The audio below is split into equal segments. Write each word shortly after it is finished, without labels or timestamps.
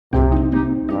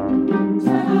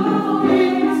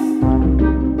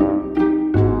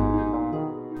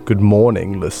Good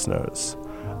morning, listeners.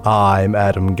 I'm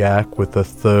Adam Gack with the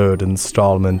third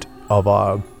installment of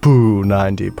our Boo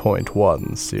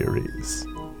 90.1 series.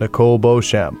 Nicole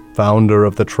Beauchamp, founder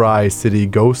of the Tri-City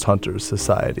Ghost Hunters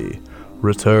Society,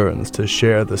 returns to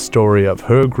share the story of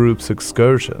her group's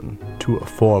excursion to a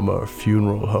former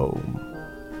funeral home.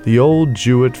 The old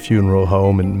Jewett Funeral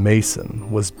Home in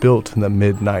Mason was built in the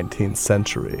mid-19th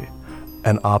century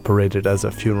and operated as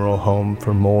a funeral home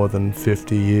for more than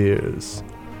 50 years.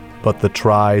 But the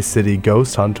Tri-City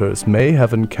Ghost Hunters may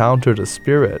have encountered a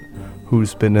spirit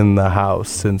who's been in the house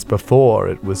since before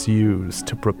it was used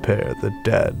to prepare the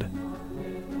dead.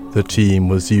 The team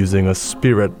was using a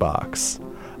spirit box,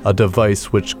 a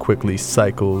device which quickly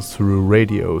cycles through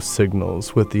radio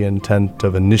signals with the intent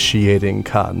of initiating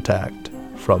contact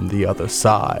from the other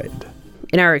side.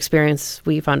 In our experience,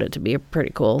 we found it to be a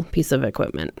pretty cool piece of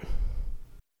equipment.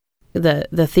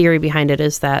 The theory behind it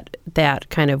is that that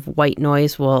kind of white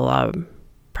noise will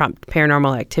prompt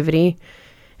paranormal activity,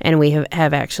 and we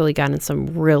have actually gotten some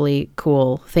really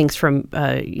cool things from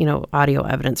audio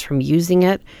evidence from using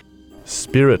it.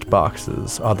 Spirit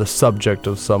boxes are the subject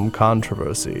of some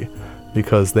controversy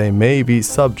because they may be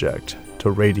subject to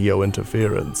radio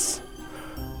interference.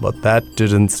 But that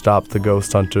didn't stop the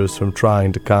ghost hunters from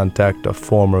trying to contact a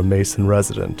former Mason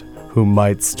resident who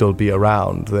might still be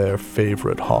around their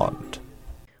favorite haunt.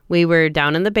 We were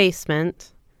down in the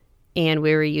basement, and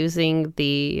we were using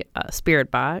the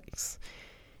spirit box,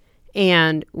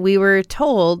 and we were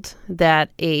told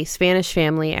that a Spanish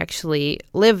family actually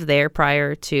lived there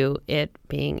prior to it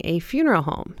being a funeral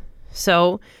home.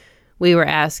 So we were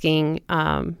asking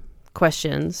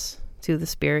questions to the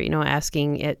spirit,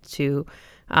 asking it to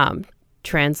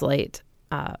translate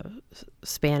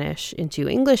Spanish into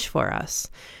English for us.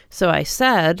 So I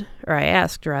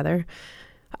asked,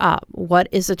 what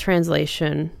is a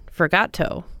translation for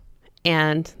gato?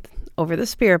 And over the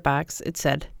spirit box, it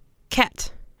said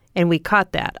cat. And we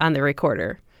caught that on the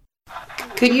recorder.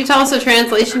 Could you tell us a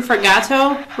translation for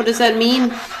gato? What does that mean?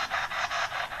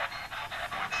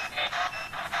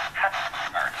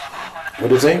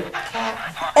 What is it?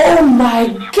 Cat. Oh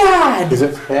my God! Is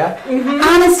it cat? Mm-hmm.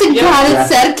 Honest to God, it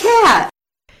said cat.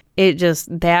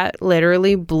 That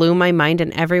literally blew my mind,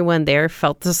 and everyone there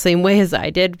felt the same way as I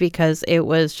did because it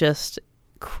was just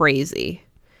crazy.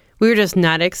 We were just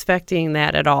not expecting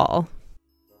that at all.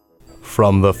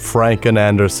 From the Franken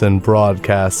Anderson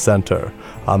Broadcast Center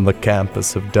on the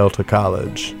campus of Delta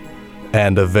College,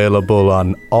 and available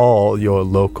on all your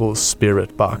local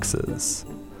spirit boxes,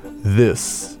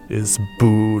 this is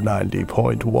Boo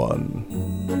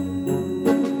 90.1.